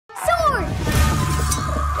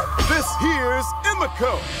Here's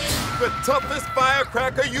Emiko, the toughest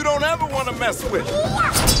firecracker you don't ever want to mess with.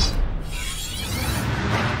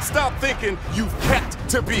 Stop thinking you've got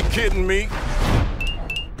to be kidding me.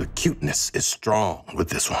 The cuteness is strong with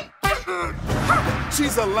this one.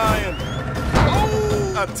 She's a lion,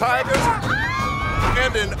 a tiger,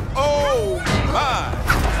 and an oh my.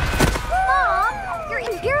 Mom, you're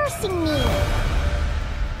embarrassing me.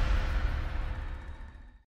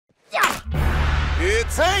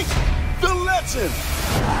 It's Hank, the legend.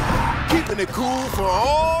 Keeping it cool for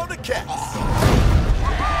all the cats.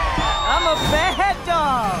 I'm a bad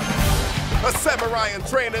dog. A samurai in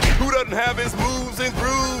training who doesn't have his moves and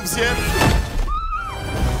grooves yet.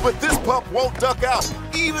 But this pup won't duck out,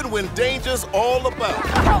 even when danger's all about.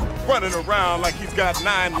 Running around like he's got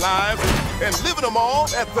 9 lives and living them all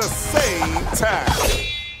at the same time.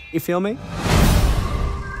 You feel me?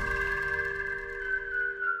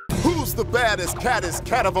 Who's the baddest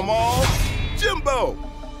cat of them all? Jimbo!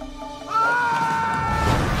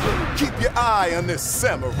 Keep your eye on this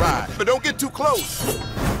samurai, but don't get too close,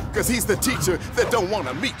 because he's the teacher that don't want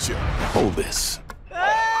to meet you. Hold this.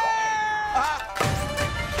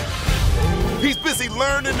 He's busy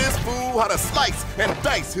learning this fool how to slice and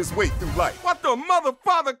dice his way through life. What the mother,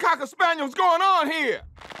 father, cocker spaniel's going on here?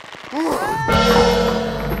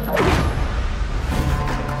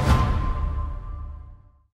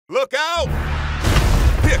 Look out!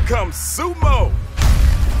 Here comes Sumo!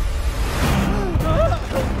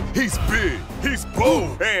 He's big, he's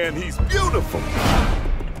bold, and he's beautiful.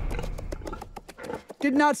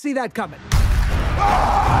 Did not see that coming.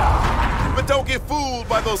 But don't get fooled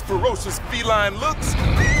by those ferocious feline looks.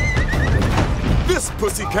 This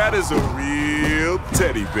pussycat is a real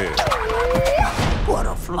teddy bear.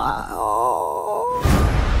 Butterfly. Oh.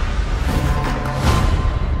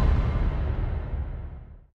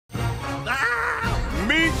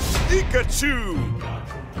 Meet Pikachu.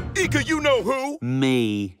 Ika, you know who?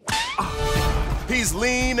 Me. He's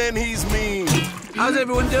lean and he's mean. How's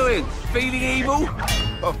everyone doing? Feeling evil?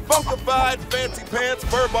 A funkified fancy pants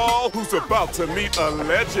furball who's about to meet a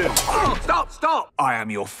legend. Oh, stop! I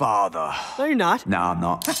am your father. No, you're not. No, I'm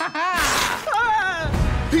not.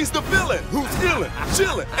 He's the villain who's illin',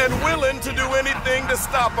 chillin', and willing to do anything to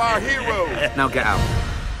stop our hero. Now get out.